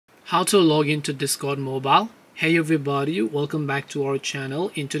How to log into Discord mobile. Hey everybody, welcome back to our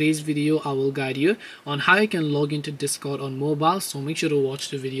channel. In today's video I will guide you on how you can log into Discord on mobile, so make sure to watch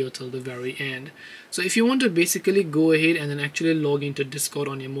the video till the very end. So if you want to basically go ahead and then actually log into Discord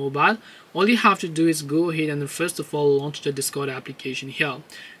on your mobile, all you have to do is go ahead and then first of all launch the Discord application here.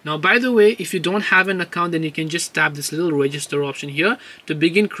 Now by the way, if you don't have an account, then you can just tap this little register option here to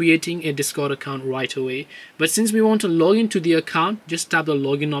begin creating a Discord account right away. But since we want to log into the account, just tap the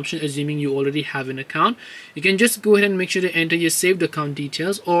login option, assuming you already have an account. You can just go ahead and make sure to enter your saved account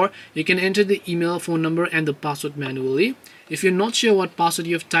details, or you can enter the email, phone number and the password manually. If you're not sure what password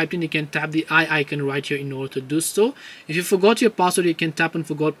you have typed in, you can tap the I icon right here in order to do so. If you forgot your password, you can tap on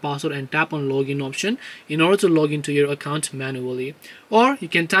forgot password and tap on login option in order to log into your account manually. Or you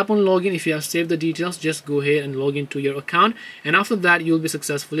can tap on login. If you have saved the details, just go ahead and log into your account, and after that you'll be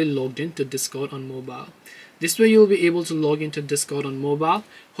successfully logged into Discord on mobile. This way you'll be able to log into Discord on mobile.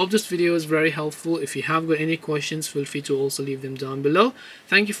 Hope this video is very helpful. If you have got any questions, feel free to also leave them down below.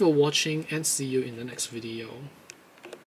 Thank you for watching and see you in the next video.